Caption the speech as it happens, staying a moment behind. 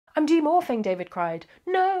"I'm demorphing," David cried.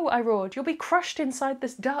 "No," I roared, "you'll be crushed inside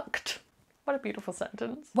this duct." What a beautiful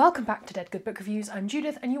sentence. Welcome back to Dead Good Book Reviews. I'm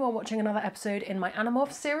Judith and you are watching another episode in my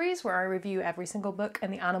Animorphs series where I review every single book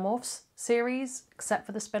in the Animorphs series, except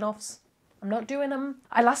for the spin-offs. I'm not doing them.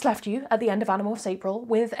 I last left you at the end of Animorphs April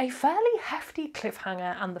with a fairly hefty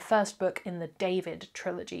cliffhanger and the first book in the David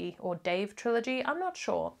trilogy, or Dave trilogy, I'm not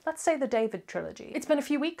sure. Let's say the David trilogy. It's been a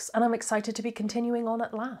few weeks and I'm excited to be continuing on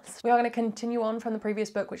at last. We are going to continue on from the previous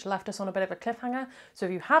book which left us on a bit of a cliffhanger, so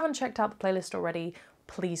if you haven't checked out the playlist already,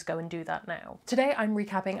 please go and do that now. Today I'm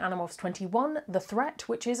recapping Animorphs 21, The Threat,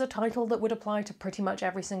 which is a title that would apply to pretty much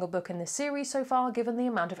every single book in this series so far, given the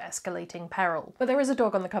amount of escalating peril. But there is a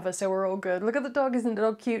dog on the cover, so we're all good. Look at the dog, isn't the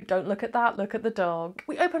dog cute? Don't look at that, look at the dog.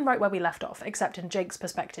 We open right where we left off, except in Jake's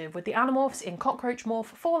perspective, with the Animorphs in cockroach morph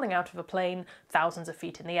falling out of a plane thousands of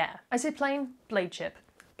feet in the air. I say plane, blade ship.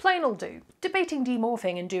 Plain'll do. Debating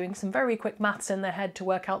demorphing and doing some very quick maths in their head to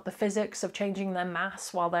work out the physics of changing their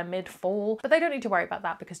mass while they're mid-fall, but they don't need to worry about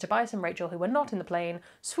that because Tobias and Rachel, who were not in the plane,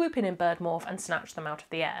 swoop in bird morph and snatch them out of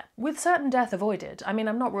the air. With certain death avoided, I mean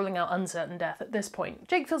I'm not ruling out uncertain death at this point,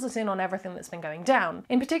 Jake fills us in on everything that's been going down.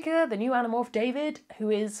 In particular, the new Animorph David, who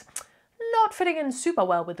is not fitting in super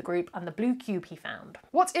well with the group, and the blue cube he found.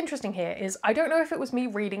 What's interesting here is I don't know if it was me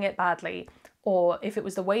reading it badly or if it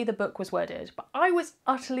was the way the book was worded, but I was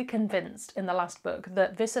utterly convinced in the last book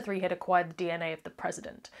that Visser 3 had acquired the DNA of the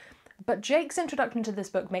president. But Jake's introduction to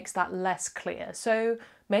this book makes that less clear, so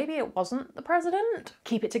maybe it wasn't the president?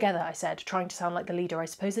 Keep it together, I said, trying to sound like the leader I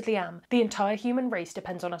supposedly am. The entire human race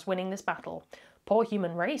depends on us winning this battle. Poor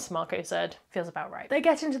human race, Marco said. Feels about right. They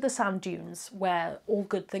get into the sand dunes, where all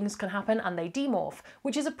good things can happen, and they demorph,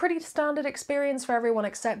 which is a pretty standard experience for everyone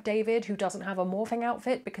except David, who doesn't have a morphing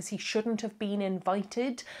outfit because he shouldn't have been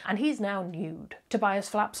invited, and he's now nude. Tobias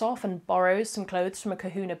flaps off and borrows some clothes from a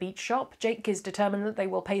Kahuna beach shop. Jake is determined that they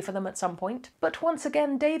will pay for them at some point. But once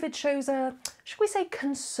again, David shows a, should we say,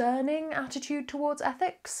 concerning attitude towards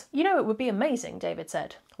ethics. You know, it would be amazing, David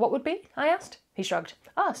said. What would be? I asked. He shrugged.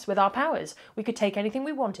 Us, with our powers. We could take anything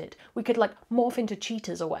we wanted. We could, like, morph into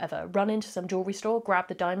cheetahs or whatever, run into some jewellery store, grab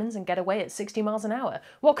the diamonds and get away at 60 miles an hour.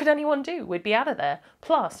 What could anyone do? We'd be out of there.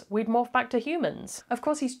 Plus, we'd morph back to humans. Of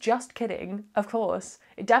course, he's just kidding. Of course.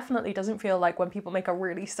 It definitely doesn't feel like when people make a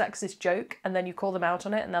really sexist joke and then you call them out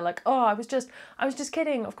on it and they're like, oh, I was just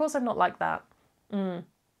kidding. Of course I'm not like that.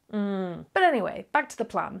 But anyway, back to the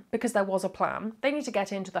plan, because there was a plan. They need to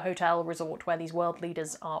get into the hotel resort where these world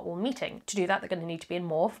leaders are all meeting. To do that, they're going to need to be in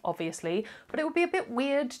morph, obviously, but it would be a bit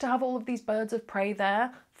weird to have all of these birds of prey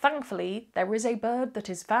there. Thankfully, there is a bird that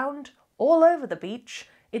is found all over the beach.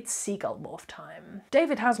 It's seagull morph time.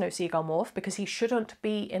 David has no seagull morph because he shouldn't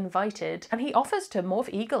be invited, and he offers to morph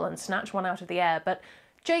eagle and snatch one out of the air, but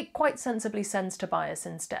Jake quite sensibly sends Tobias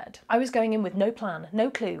instead. I was going in with no plan,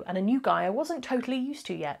 no clue, and a new guy I wasn't totally used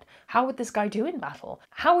to yet. How would this guy do in battle?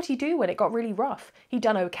 How would he do when it got really rough? He'd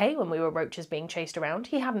done okay when we were roaches being chased around.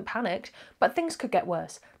 He hadn't panicked, but things could get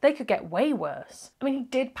worse. They could get way worse. I mean, he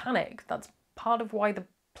did panic. That's part of why the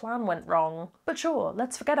plan went wrong. But sure,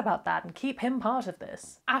 let's forget about that and keep him part of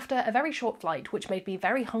this. After a very short flight, which made me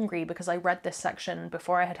very hungry because I read this section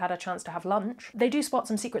before I had had a chance to have lunch, they do spot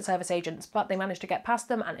some Secret Service agents, but they manage to get past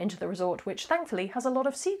them and into the resort, which thankfully has a lot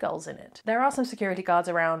of seagulls in it. There are some security guards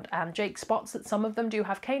around, and Jake spots that some of them do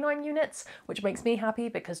have canine units, which makes me happy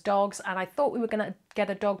because dogs, and I thought we were gonna get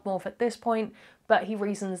a dog morph at this point, but he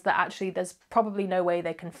reasons that actually there's probably no way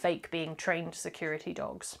they can fake being trained security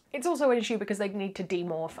dogs. It's also an issue because they need to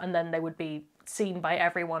demorph and then they would be seen by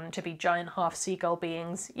everyone to be giant half seagull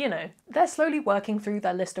beings, you know. They're slowly working through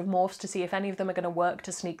their list of morphs to see if any of them are going to work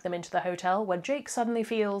to sneak them into the hotel when Jake suddenly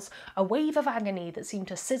feels a wave of agony that seemed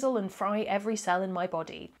to sizzle and fry every cell in my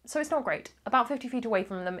body. So it's not great. About 50 feet away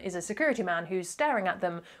from them is a security man who's staring at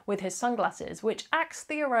them with his sunglasses, which Axe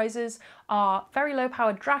theorizes are very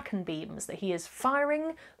low-powered Draken beams that he is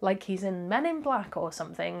firing like he's in Men in Black or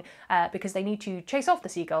something, because they need to chase off the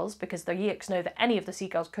seagulls because the Yeeks know that any of the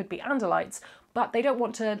seagulls could be Andalites, but they don't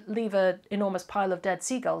want to leave an enormous pile of dead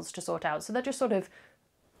seagulls to sort out, so they're just sort of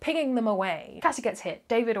pinging them away. Cassie gets hit,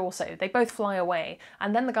 David also, they both fly away,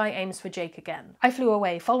 and then the guy aims for Jake again. I flew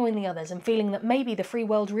away, following the others and feeling that maybe the free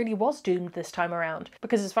world really was doomed this time around,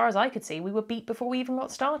 because as far as I could see, we were beat before we even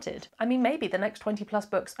got started. I mean, maybe the next 20 plus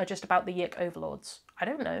books are just about the Yeek overlords. I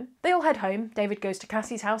don't know. They all head home. David goes to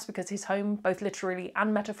Cassie's house because his home, both literally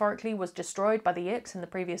and metaphorically, was destroyed by the Yeeks in the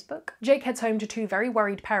previous book. Jake heads home to two very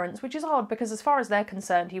worried parents, which is odd because as far as they're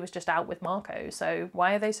concerned, he was just out with Marco, so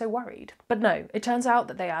why are they so worried? But no, it turns out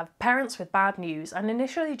that they have parents with bad news, and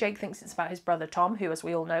initially Jake thinks it's about his brother Tom, who, as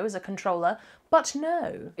we all know, is a controller. But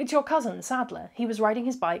no, it's your cousin, Sadler. He was riding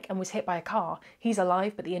his bike and was hit by a car. He's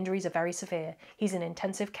alive, but the injuries are very severe. He's in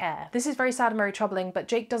intensive care. This is very sad and very troubling, but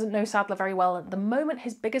Jake doesn't know Sadler very well. At the moment,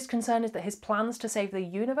 his biggest concern is that his plans to save the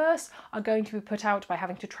universe are going to be put out by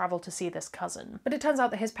having to travel to see this cousin. But it turns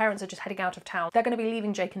out that his parents are just heading out of town. They're going to be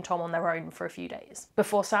leaving Jake and Tom on their own for a few days,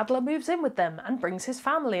 before Sadler moves in with them and brings his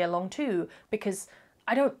family along too, because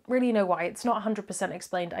I don't really know why. It's not 100%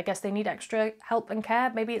 explained. I guess they need extra help and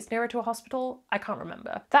care. Maybe it's nearer to a hospital. I can't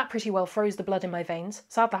remember. That pretty well froze the blood in my veins.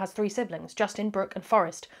 Sadler has 3 siblings, Justin, Brooke and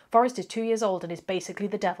Forrest. Forrest is 2 years old and is basically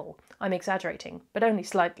the devil. I'm exaggerating, but only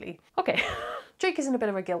slightly. Okay. Jake is in a bit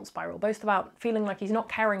of a guilt spiral, both about feeling like he's not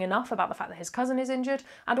caring enough about the fact that his cousin is injured,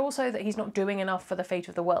 and also that he's not doing enough for the fate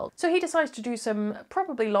of the world. So he decides to do some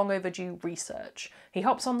probably long overdue research. He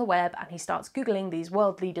hops on the web and he starts Googling these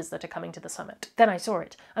world leaders that are coming to the summit. Then I saw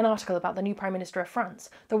it, an article about the new Prime Minister of France,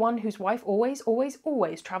 the one whose wife always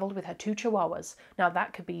travelled with her 2 chihuahuas. Now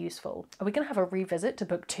that could be useful. Are we going to have a revisit to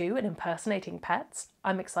book 2 and impersonating pets?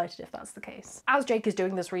 I'm excited if that's the case. As Jake is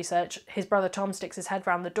doing this research, his brother Tom sticks his head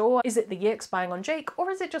round the door. Is it the Yeek spying on Jake, or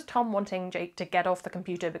is it just Tom wanting Jake to get off the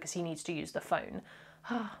computer because he needs to use the phone?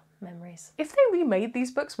 Ah, memories. If they remade these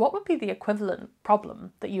books, what would be the equivalent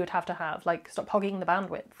problem that you would have to have? Like, stop hogging the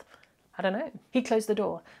bandwidth? I don't know. He closed the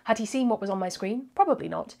door. Had he seen what was on my screen? Probably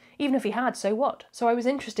not. Even if he had, so what? So I was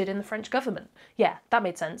interested in the French government. Yeah, that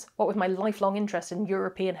made sense. What with my lifelong interest in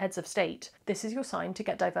European heads of state. This is your sign to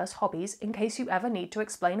get diverse hobbies in case you ever need to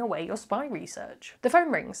explain away your spy research. The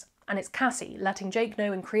phone rings, and it's Cassie letting Jake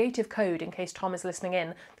know in creative code, in case Tom is listening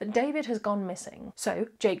in, that David has gone missing. So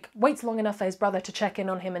Jake waits long enough for his brother to check in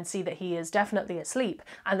on him and see that he is definitely asleep,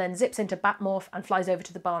 and then zips into Batmorph and flies over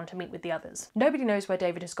to the barn to meet with the others. Nobody knows where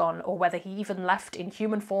David has gone, or whether he even left in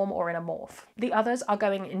human form or in a morph. The others are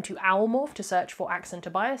going into Owlmorph to search for Axe and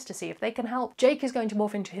Tobias to see if they can help. Jake is going to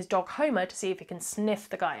morph into his dog Homer to see if he can sniff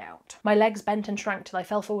the guy out. My legs bent and shrank till I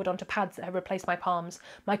fell forward onto pads that had replaced my palms.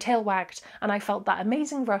 My tail wagged, and I felt that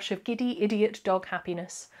amazing rush of giddy, idiot dog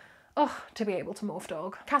happiness. Oh, to be able to morph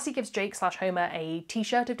dog. Cassie gives Jake/Homer a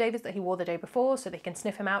t-shirt of David's that he wore the day before so they can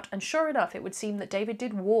sniff him out, and sure enough, it would seem that David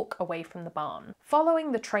did walk away from the barn.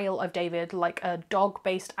 Following the trail of David like a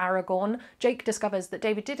dog-based Aragorn, Jake discovers that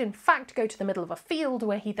David did in fact go to the middle of a field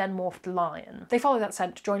where he then morphed lion. They follow that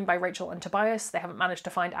scent, joined by Rachel and Tobias. They haven't managed to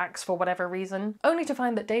find Axe for whatever reason, only to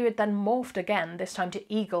find that David then morphed again, this time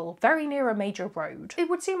to eagle, very near a major road. It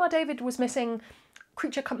would seem our David was missing.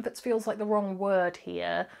 Creature comforts feels like the wrong word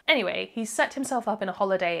here. Anyway, he's set himself up in a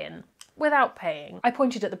Holiday Inn. Without paying. I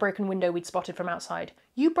pointed at the broken window we'd spotted from outside.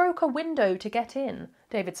 You broke a window to get in.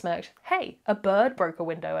 David smirked. Hey, a bird broke a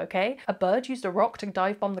window, okay? A bird used a rock to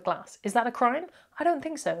dive bomb the glass. Is that a crime? I don't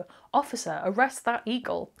think so. Officer, arrest that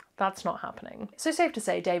eagle. That's not happening. So safe to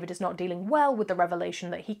say David is not dealing well with the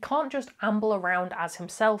revelation that he can't just amble around as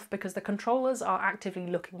himself because the controllers are actively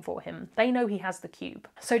looking for him. They know he has the cube.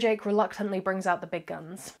 So Jake reluctantly brings out the big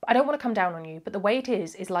guns. I don't want to come down on you, but the way it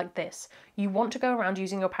is like this. You want to go around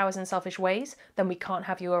using your powers in selfish ways? Then we can't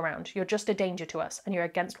have you around. You're just a danger to us, and you're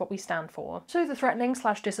against what we stand for. So the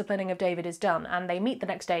threatening/disciplining of David is done, and they meet the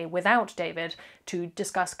next day without David to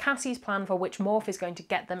discuss Cassie's plan for which morph is going to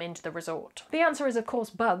get them into the resort. The answer is of course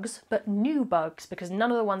bugs, but new bugs, because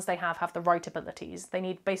none of the ones they have the right abilities. They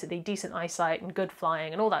need basically decent eyesight and good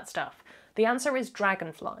flying and all that stuff. The answer is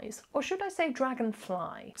dragonflies. Or should I say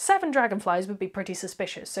dragonfly? 7 dragonflies would be pretty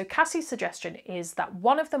suspicious, so Cassie's suggestion is that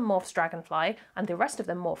one of them morphs dragonfly and the rest of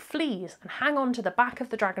them morph fleas and hang on to the back of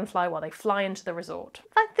the dragonfly while they fly into the resort.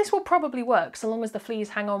 This will probably work so long as the fleas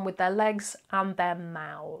hang on with their legs and their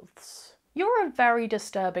mouths. You're a very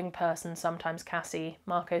disturbing person sometimes, Cassie,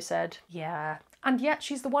 Marco said. Yeah. And yet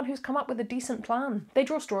she's the one who's come up with a decent plan. They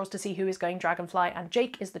draw straws to see who is going dragonfly, and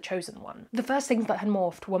Jake is the chosen one. The first things that had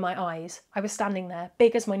morphed were my eyes. I was standing there,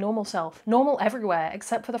 big as my normal self, normal everywhere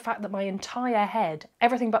except for the fact that my entire head,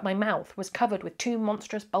 everything but my mouth, was covered with 2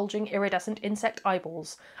 monstrous, bulging, iridescent insect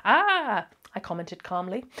eyeballs. Ah! I commented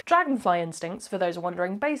calmly. Dragonfly instincts, for those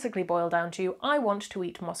wondering, basically boil down to, I want to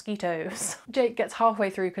eat mosquitoes. Jake gets halfway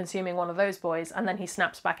through consuming one of those boys, and then he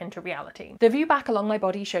snaps back into reality. The view back along my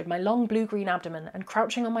body showed my long blue-green abdomen, and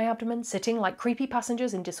crouching on my abdomen, sitting like creepy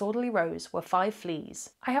passengers in disorderly rows, were 5 fleas.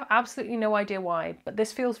 I have absolutely no idea why, but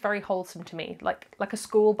this feels very wholesome to me, like a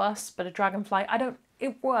school bus, but a dragonfly.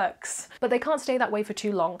 It works. But they can't stay that way for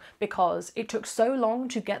too long because it took so long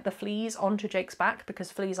to get the fleas onto Jake's back,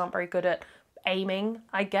 because fleas aren't very good at aiming,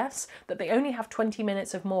 I guess, that they only have 20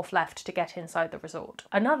 minutes of morph left to get inside the resort.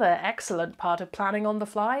 Another excellent part of planning on the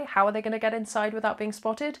fly, how are they going to get inside without being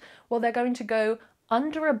spotted? Well, they're going to go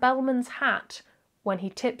under a bellman's hat when he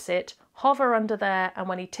tips it, hover under there, and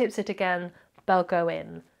when he tips it again, they'll go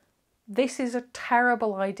in. This is a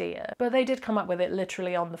terrible idea, but they did come up with it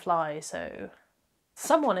literally on the fly, so...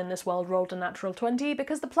 Someone in this world rolled a natural 20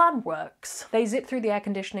 because the plan works. They zip through the air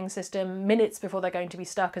conditioning system minutes before they're going to be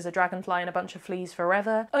stuck as a dragonfly and a bunch of fleas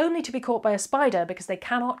forever, only to be caught by a spider because they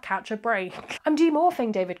cannot catch a break. "I'm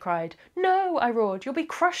demorphing," David cried. "No," I roared, "you'll be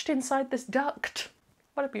crushed inside this duct."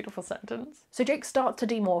 What a beautiful sentence. So Jake starts to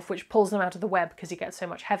demorph, which pulls them out of the web because he gets so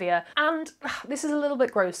much heavier. And this is a little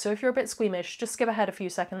bit gross, so if you're a bit squeamish, just skip ahead a few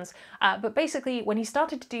seconds. But basically, when he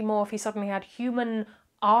started to demorph, he suddenly had human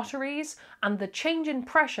arteries, and the change in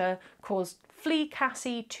pressure caused Flea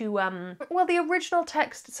Cassie to, well, the original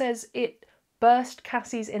text says it burst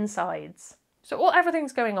Cassie's insides. So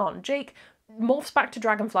everything's going on. Jake morphs back to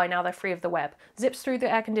Dragonfly now they're free of the web, zips through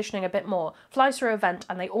the air conditioning a bit more, flies through a vent,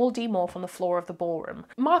 and they all demorph on the floor of the ballroom.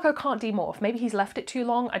 Marco can't demorph. Maybe he's left it too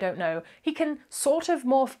long, I don't know. He can sort of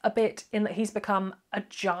morph a bit in that he's become a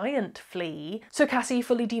giant flea. So Cassie,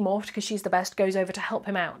 fully demorphed because she's the best, goes over to help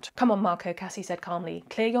him out. "Come on, Marco," Cassie said calmly.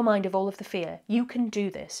 "Clear your mind of all of the fear. You can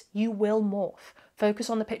do this. You will morph.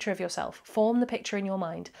 Focus on the picture of yourself. Form the picture in your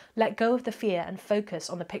mind. Let go of the fear and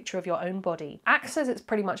focus on the picture of your own body." Axe says it's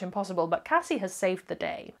pretty much impossible, but Cassie has saved the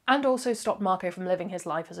day. And also stopped Marco from living his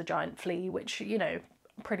life as a giant flea, which, you know,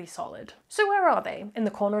 pretty solid. So where are they? In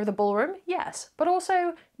the corner of the ballroom? Yes. But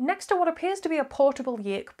also next to what appears to be a portable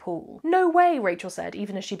Yeek pool. "No way," Rachel said,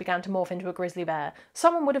 even as she began to morph into a grizzly bear.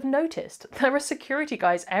 "Someone would have noticed. There are security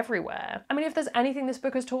guys everywhere." I mean, if there's anything this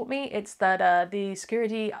book has taught me, it's that the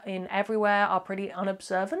security in everywhere are pretty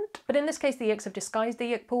unobservant. But in this case, the Yeeks have disguised the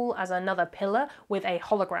Yeek pool as another pillar with a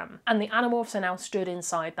hologram, and the Animorphs are now stood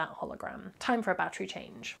inside that hologram. Time for a battery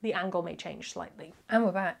change. The angle may change slightly. And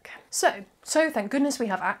we're back. So thank goodness we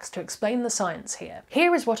have Axe to explain the science here.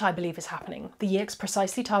 Here is what I believe is happening. The Yeeks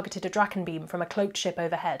precisely targeted a Draken beam from a cloaked ship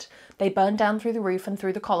overhead. They burned down through the roof and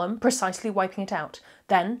through the column, precisely wiping it out.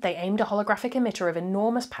 Then they aimed a holographic emitter of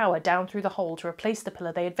enormous power down through the hole to replace the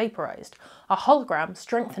pillar they had vaporized. A hologram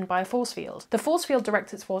strengthened by a force field. The force field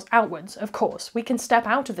directs its force outwards, of course. We can step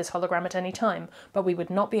out of this hologram at any time, but we would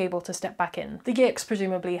not be able to step back in. The Yeeks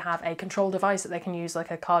presumably have a control device that they can use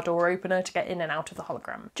like a car door opener to get in and out of the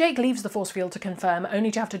hologram. Jake leaves the force field to confirm,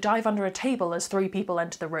 only to have to dive under a table as 3 people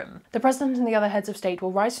enter the room. The president and the other heads of state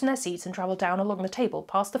will rise from their seats and travel down along the table,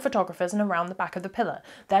 past the photographers and around the back of the pillar,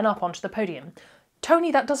 then up onto the podium.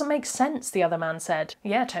 "Tony, that doesn't make sense," the other man said.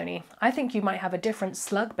 "Yeah, Tony, I think you might have a different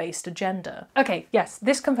slug-based agenda." Okay, yes,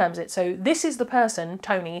 this confirms it. So this is the person,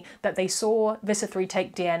 Tony, that they saw Visser 3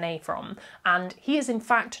 take DNA from, and he is in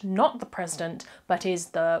fact not the president, but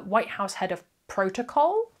is the White House head of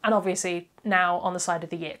protocol, and obviously now on the side of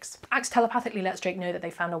the Yeeks. Axe telepathically lets Jake know that they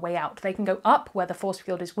found a way out. They can go up where the force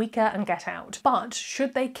field is weaker and get out. But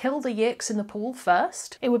should they kill the Yeeks in the pool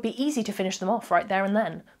first? It would be easy to finish them off right there and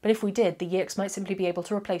then. But if we did, the Yeeks might simply be able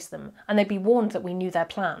to replace them, and they'd be warned that we knew their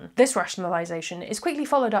plan. This rationalization is quickly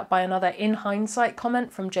followed up by another in hindsight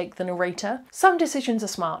comment from Jake the narrator. "Some decisions are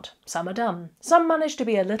smart, some are dumb. Some manage to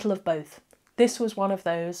be a little of both. This was one of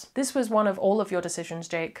those. This was one of all of your decisions,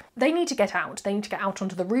 Jake." They need to get out. They need to get out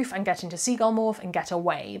onto the roof and get into Seagull Morph and get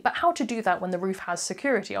away. But how to do that when the roof has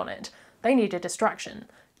security on it? They need a distraction.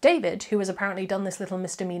 David, who has apparently done this little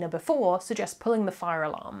misdemeanor before, suggests pulling the fire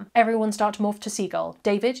alarm. Everyone start to morph to Seagull.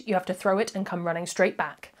 David, you have to throw it and come running straight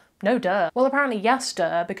back. No duh. Well, apparently yes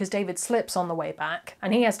duh, because David slips on the way back,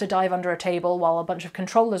 and he has to dive under a table while a bunch of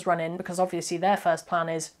controllers run in, because obviously their first plan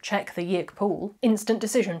is check the Yeek pool. Instant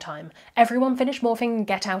decision time. Everyone finish morphing and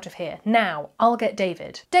get out of here. Now, I'll get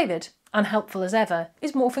David. David, unhelpful as ever,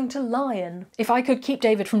 is morphing to lion. If I could keep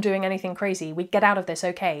David from doing anything crazy, we'd get out of this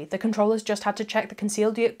okay. The controllers just had to check the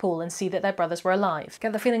concealed Yeek pool and see that their brothers were alive.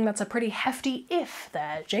 Get the feeling that's a pretty hefty if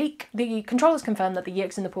there, Jake. The controllers confirm that the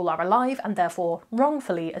Yeeks in the pool are alive and therefore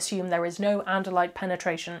wrongfully assume there is no andalite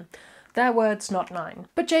penetration. Their words, not mine.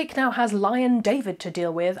 But Jake now has Lion David to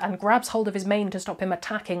deal with and grabs hold of his mane to stop him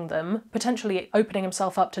attacking them, potentially opening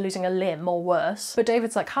himself up to losing a limb or worse. But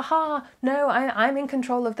David's like, haha, no, I'm in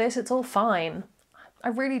control of this, it's all fine. I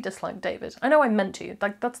really dislike David. I know I meant to,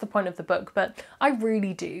 like that's the point of the book, but I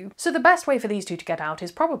really do. So the best way for these two to get out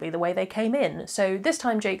is probably the way they came in. So this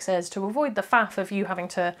time Jake says, to avoid the faff of you having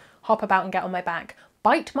to hop about and get on my back,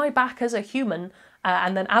 bite my back as a human,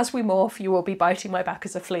 and then as we morph, you will be biting my back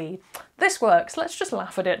as a flea. This works, let's just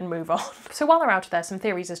laugh at it and move on. So while they're out there, some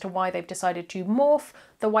theories as to why they've decided to morph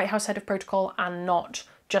the White House head of protocol and not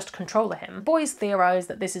just controller him. Boys theorise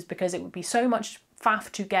that this is because it would be so much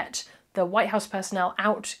faff to get the White House personnel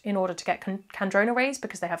out in order to get Kandrona raised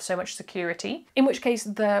because they have so much security, in which case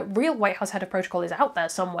the real White House head of protocol is out there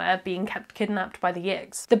somewhere being kept kidnapped by the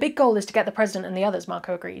Yix. The big goal is to get the president and the others,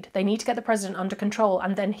 Marco agreed. They need to get the president under control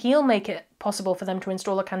and then he'll make it possible for them to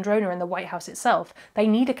install a Kandrona in the White House itself. They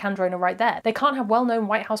need a Kandrona right there. They can't have well-known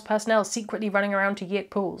White House personnel secretly running around to Yik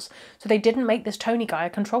pools. So they didn't make this Tony guy a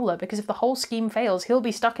controller because if the whole scheme fails, he'll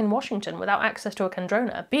be stuck in Washington without access to a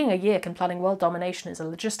Kandrona. Being a Yik and planning world domination is a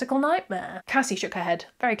logistical nightmare. Cassie shook her head.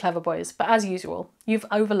 Very clever, boys. But as usual, you've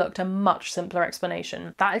overlooked a much simpler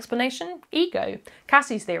explanation. That explanation? Ego.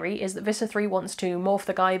 Cassie's theory is that Visser 3 wants to morph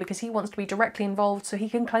the guy because he wants to be directly involved so he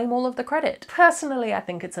can claim all of the credit. Personally, I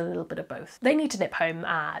think it's a little bit of both. They need to nip home,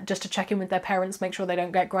 just to check in with their parents, make sure they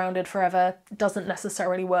don't get grounded forever. Doesn't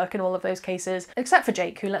necessarily work in all of those cases, except for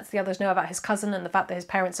Jake, who lets the others know about his cousin and the fact that his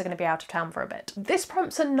parents are going to be out of town for a bit. This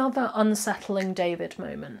prompts another unsettling David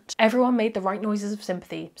moment. Everyone made the right noises of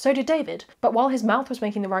sympathy. So did David. But while his mouth was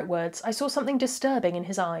making the right words, I saw something disturbing in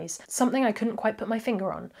his eyes. Something I couldn't quite put my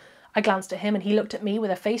finger on. I glanced at him and he looked at me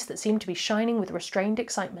with a face that seemed to be shining with restrained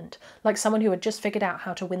excitement, like someone who had just figured out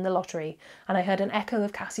how to win the lottery, and I heard an echo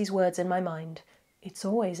of Cassie's words in my mind. It's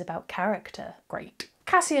always about character. Great.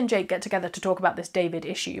 Cassie and Jake get together to talk about this David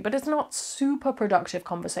issue, but it's not super productive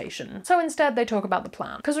conversation. So instead they talk about the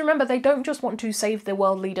plan. Because remember, they don't just want to save the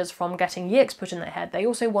world leaders from getting Yix put in their head, they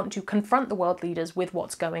also want to confront the world leaders with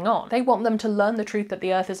what's going on. They want them to learn the truth that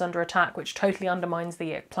the Earth is under attack, which totally undermines the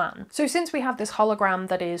Yix plan. So since we have this hologram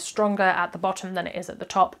that is stronger at the bottom than it is at the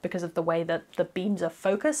top because of the way that the beams are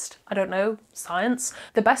focused, I don't know, science,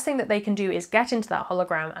 the best thing that they can do is get into that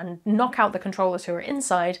hologram and knock out the controllers who are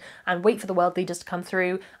inside and wait for the world leaders to come through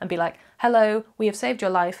and be like, hello, we have saved your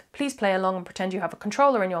life, please play along and pretend you have a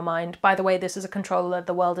controller in your mind. By the way, this is a controller,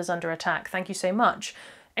 the world is under attack, thank you so much.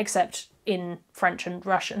 Except in French and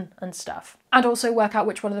Russian and stuff. And also work out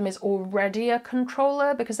which one of them is already a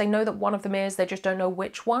controller, because they know that one of them is, they just don't know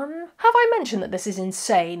which one. Have I mentioned that this is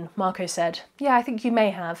insane? Marco said. Yeah, I think you may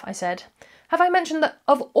have, I said. Have I mentioned that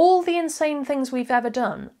of all the insane things we've ever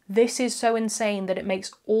done, this is so insane that it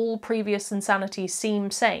makes all previous insanity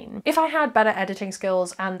seem sane? If I had better editing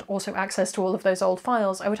skills and also access to all of those old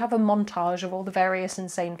files, I would have a montage of all the various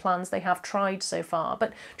insane plans they have tried so far,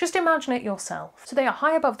 but just imagine it yourself. So they are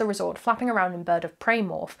high above the resort, flapping around in bird of prey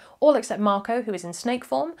morph, all except Marco, who is in snake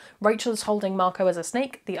form. Rachel's holding Marco as a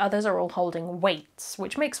snake, the others are all holding weights,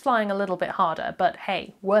 which makes flying a little bit harder, but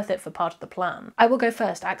hey, worth it for part of the plan. I will go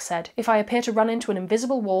first, Axe said. If I appear to run into an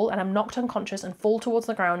invisible wall and am knocked unconscious and fall towards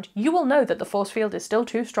the ground, you will know that the force field is still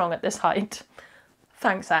too strong at this height.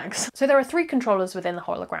 Thanks, Axe. So there are 3 controllers within the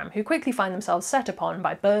hologram who quickly find themselves set upon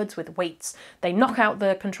by birds with weights. They knock out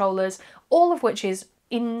the controllers, all of which is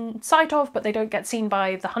in sight of, but they don't get seen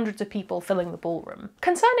by the hundreds of people filling the ballroom.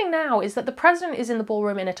 Concerning now is that the president is in the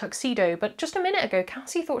ballroom in a tuxedo, but just a minute ago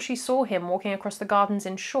Cassie thought she saw him walking across the gardens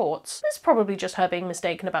in shorts. It's probably just her being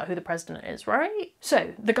mistaken about who the president is, right?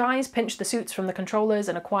 So, the guys pinch the suits from the controllers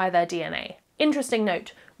and acquire their DNA. Interesting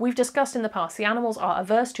note, we've discussed in the past the animals are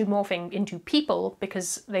averse to morphing into people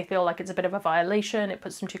because they feel like it's a bit of a violation, it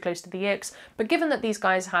puts them too close to the Yix, but given that these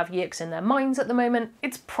guys have Yix in their minds at the moment,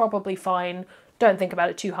 it's probably fine. Don't think about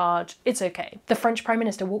it too hard, it's okay. The French Prime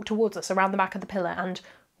Minister walked towards us around the back of the pillar and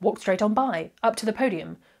walked straight on by, up to the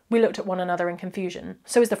podium. We looked at one another in confusion.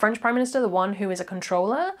 So is the French Prime Minister the one who is a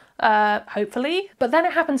controller? Hopefully. But then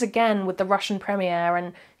it happens again with the Russian Premier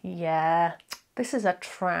and yeah, this is a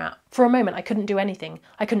trap. For a moment I couldn't do anything.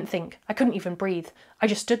 I couldn't think. I couldn't even breathe. I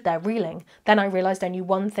just stood there reeling. Then I realised I knew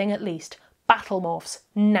one thing at least. Battle morphs.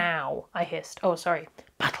 Now, I hissed. Oh, sorry.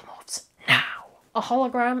 Battle morphs. Now. A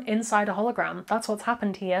hologram inside a hologram. That's what's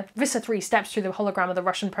happened here. Visser 3 steps through the hologram of the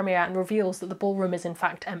Russian Premier and reveals that the ballroom is in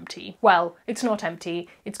fact empty. Well, it's not empty.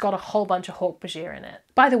 It's got a whole bunch of Hawk-Bajir in it.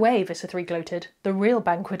 By the way, Visser 3 gloated, the real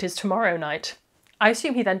banquet is tomorrow night. I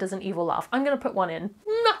assume he then does an evil laugh. I'm going to put one in.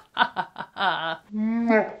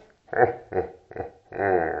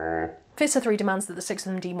 Visser 3 demands that the 6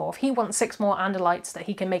 of them demorph. He wants 6 more Andalites that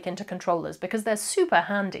he can make into controllers because they're super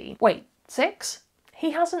handy. Wait, 6?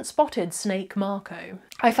 He hasn't spotted Snake Marco.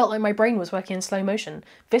 I felt like my brain was working in slow motion.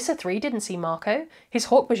 Visser 3 didn't see Marco, his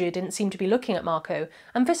Hawk-Bajir didn't seem to be looking at Marco,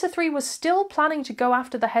 and Visser 3 was still planning to go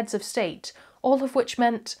after the heads of state, all of which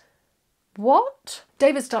meant... what?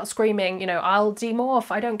 David starts screaming, you know, I'll demorph,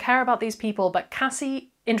 I don't care about these people, but Cassie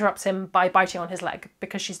interrupts him by biting on his leg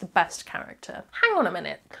because she's the best character. Hang on a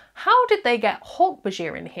minute. How did they get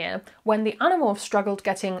Hawk-Bajir in here when the Animorphs struggled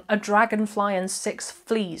getting a dragonfly and 6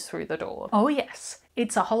 fleas through the door? Oh yes.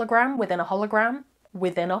 It's a hologram within a hologram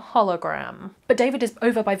within a hologram. But David is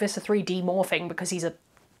over by Visser 3 demorphing because he's a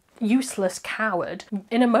useless coward.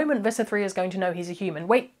 In a moment, Visser 3 is going to know he's a human.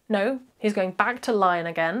 Wait, no, he's going back to Lion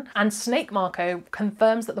again, and Snake Marco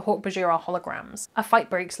confirms that the Hawk-Bajir are holograms. A fight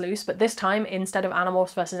breaks loose, but this time, instead of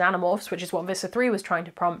Animorphs versus Animorphs, which is what Visser 3 was trying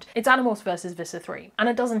to prompt, it's Animorphs versus Visser 3. And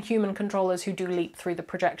a dozen human controllers who do leap through the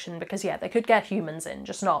projection, because yeah, they could get humans in,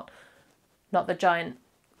 just not the giant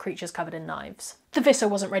creatures covered in knives. The Visser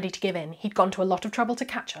wasn't ready to give in. He'd gone to a lot of trouble to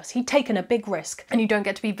catch us. He'd taken a big risk, and you don't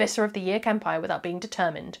get to be Visser of the Year Empire without being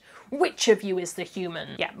determined. Which of you is the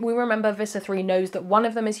human? Yeah, we remember Visser 3 knows that one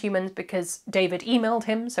of them is humans because David emailed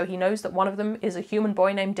him, so he knows that one of them is a human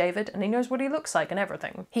boy named David, and he knows what he looks like and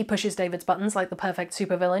everything. He pushes David's buttons like the perfect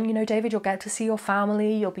supervillain. You know, David, you'll get to see your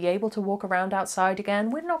family, you'll be able to walk around outside again.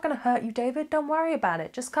 We're not going to hurt you, David. Don't worry about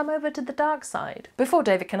it. Just come over to the dark side. Before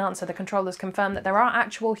David can answer, the controllers confirm that there are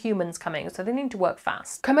actual humans coming, so they need to work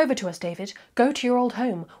fast. Come over to us, David. Go to your old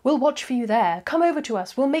home. We'll watch for you there. Come over to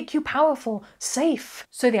us. We'll make you powerful, safe.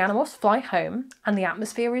 So the Animorphs fly home, and the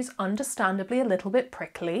atmosphere is understandably a little bit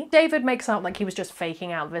prickly. David makes out like he was just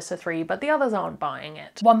faking out Visser 3, but the others aren't buying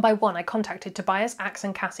it. One by one, I contacted Tobias, Axe,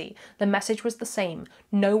 and Cassie. The message was the same.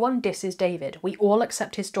 No one disses David. We all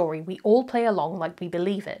accept his story. We all play along like we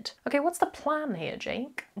believe it. Okay, what's the plan here,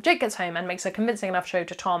 Jake? Jake gets home and makes a convincing enough show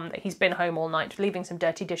to Tom that he's been home all night, leaving some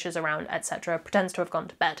dirty dishes around, etc., pretends to have gone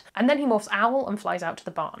to bed. And then he morphs Owl and flies out to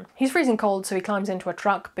the barn. He's freezing cold, so he climbs into a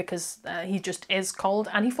truck because he just is cold,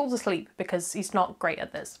 and he falls asleep because he's not great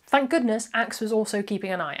at this. Thank goodness Axe was also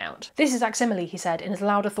keeping an eye out. This is Aximile, he said, in as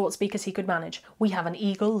loud a thought speak as he could manage. We have an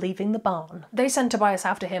eagle leaving the barn. They send Tobias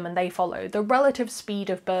after him and they follow. The relative speed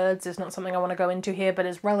of birds is not something I want to go into here, but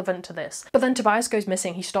is relevant to this. But then Tobias goes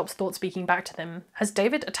missing. He stops thought speaking back to them. Has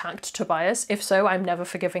David attacked Tobias? If so, I'm never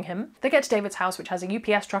forgiving him. They get to David's house, which has a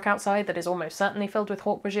UPS truck outside that is almost certainly filled with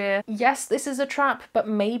Hawk-Bajir. Yes, this is a trap, but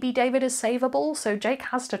maybe David is savable, so Jake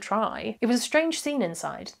has to try. It was a strange scene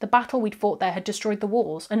inside. The battle we'd fought there had destroyed the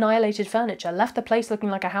walls, annihilated furniture, left the place looking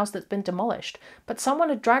like a house that's been demolished. But someone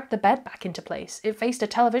had dragged the bed back into place. It faced a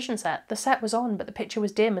television set. The set was on, but the picture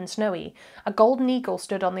was dim and snowy. A golden eagle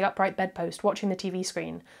stood on the upright bedpost, watching the TV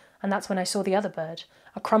screen. And that's when I saw the other bird.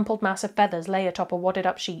 A crumpled mass of feathers lay atop a wadded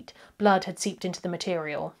up sheet. Blood had seeped into the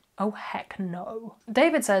material. Oh heck no.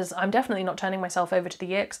 David says, I'm definitely not turning myself over to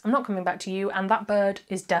the Yix, I'm not coming back to you, and that bird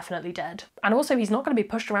is definitely dead. And also he's not going to be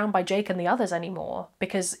pushed around by Jake and the others anymore,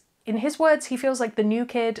 because in his words, he feels like the new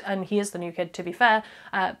kid, and he is the new kid to be fair,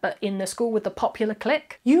 but in the school with the popular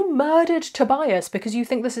clique. You murdered Tobias because you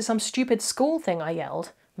think this is some stupid school thing, I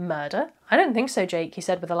yelled. Murder? I don't think so, Jake, he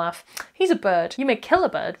said with a laugh. He's a bird. You may kill a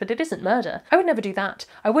bird, but it isn't murder. I would never do that.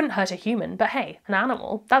 I wouldn't hurt a human, but hey, an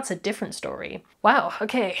animal, that's a different story. Wow,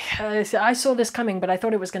 okay, I saw this coming, but I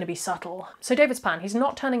thought it was going to be subtle. So David's plan, he's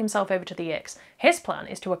not turning himself over to the Yix. His plan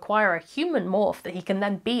is to acquire a human morph that he can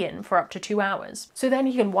then be in for up to 2 hours. So then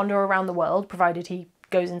he can wander around the world, provided he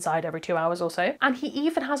goes inside every 2 hours or so, and he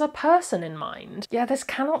even has a person in mind. Yeah, this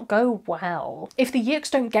cannot go well. If the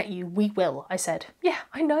Yix don't get you, we will, I said. Yeah,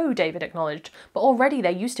 I know, David acknowledged, but already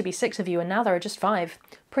there used to be 6 of you and now there are just 5.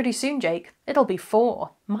 Pretty soon, Jake, it'll be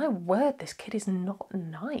 4. My word, this kid is not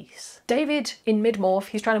nice. David, in mid-morph,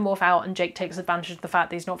 he's trying to morph out, and Jake takes advantage of the fact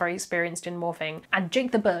that he's not very experienced in morphing, and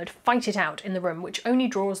Jake the bird fight it out in the room, which only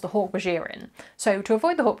draws the Hawk-Bajir in. So to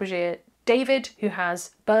avoid the Hawk-Bajir, David, who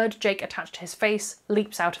has bird Jake attached to his face,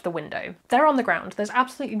 leaps out of the window. They're on the ground. There's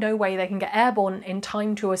absolutely no way they can get airborne in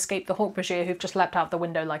time to escape the Hawk-Bajir who've just leapt out the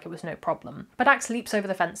window like it was no problem. But Axe leaps over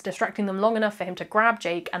the fence, distracting them long enough for him to grab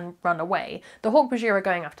Jake and run away. The Hawk-Bajir are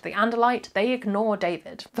going after the Andalite. They ignore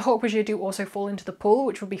David. The Hawk-Bajir do also fall into the pool,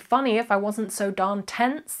 which would be funny if I wasn't so darn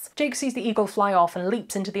tense. Jake sees the eagle fly off and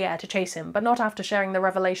leaps into the air to chase him, but not after sharing the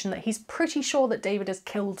revelation that he's pretty sure that David has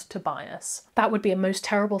killed Tobias. That would be a most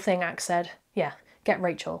terrible thing, Axe said. Yeah, get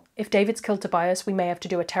Rachel. If David's killed Tobias, we may have to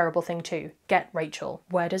do a terrible thing too. Get Rachel.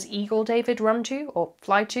 Where does Eagle David run to, or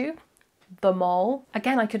fly to? The mall?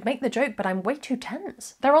 Again, I could make the joke, but I'm way too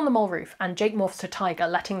tense. They're on the mall roof, and Jake morphs to Tiger,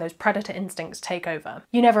 letting those predator instincts take over.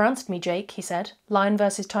 You never answered me, Jake, he said. Lion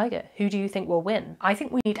versus Tiger. Who do you think will win? I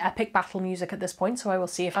think we need epic battle music at this point, so I will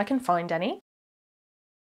see if I can find any.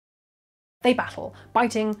 They battle,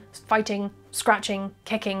 biting, fighting, scratching,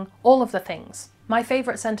 kicking, all of the things. My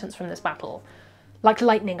favourite sentence from this battle. Like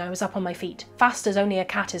lightning I was up on my feet, fast as only a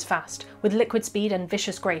cat is fast, with liquid speed and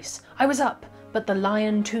vicious grace. I was up, but the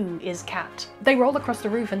lion too is cat. They roll across the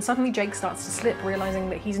roof and suddenly Jake starts to slip, realising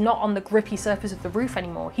that he's not on the grippy surface of the roof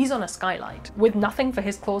anymore, he's on a skylight. With nothing for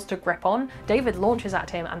his claws to grip on, David launches at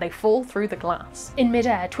him and they fall through the glass. In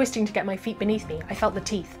midair, twisting to get my feet beneath me, I felt the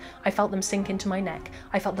teeth, I felt them sink into my neck,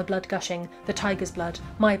 I felt the blood gushing, the tiger's blood,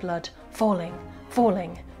 my blood, falling,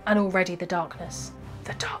 falling, and already the darkness.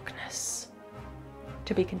 The darkness.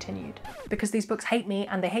 to be continued. Because these books hate me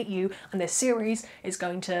and they hate you, and this series is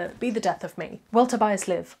going to be the death of me. Will Tobias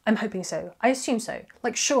live? I'm hoping so. I assume so.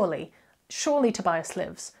 Like, surely Tobias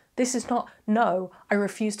lives. This is not, no, I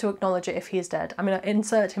refuse to acknowledge it if he is dead. I'm going to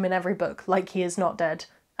insert him in every book like he is not dead.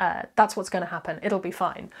 That's what's going to happen. It'll be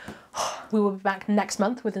fine. We will be back next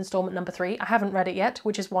month with installment number 3. I haven't read it yet,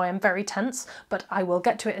 which is why I'm very tense, but I will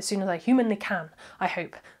get to it as soon as I humanly can, I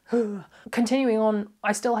hope. Continuing on,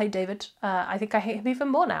 I still hate David. I think I hate him even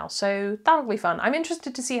more now, so that'll be fun. I'm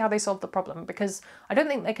interested to see how they solve the problem, because I don't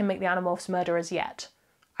think they can make the Animorphs murderers yet.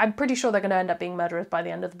 I'm pretty sure they're going to end up being murderers by the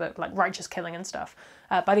end of the book, like righteous killing and stuff,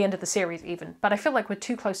 by the end of the series even. But I feel like we're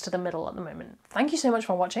too close to the middle at the moment. Thank you so much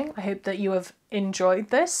for watching. I hope that you have enjoyed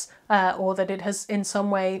this, or that it has in some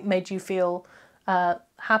way made you feel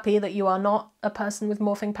happy that you are not a person with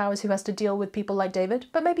morphing powers who has to deal with people like David,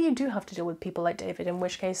 but maybe you do have to deal with people like David, in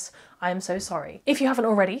which case I am so sorry. If you haven't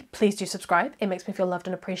already, please do subscribe. It makes me feel loved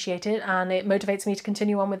and appreciated, and it motivates me to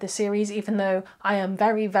continue on with this series, even though I am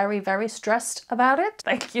very, very, very stressed about it.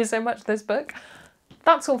 Thank you so much, this book.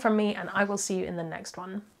 That's all from me, and I will see you in the next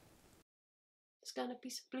one. There's gonna be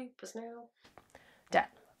some bloopers now.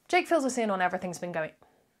 Jake fills us in on everything's been going.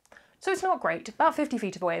 So it's not great, about 50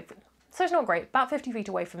 feet away. So it's not great, about 50 feet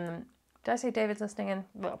away from them. Did I say David's listening in?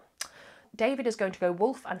 Well, David is going to go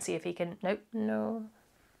wolf and see if he can... Nope, no.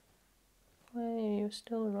 Why are you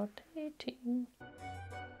still rotating?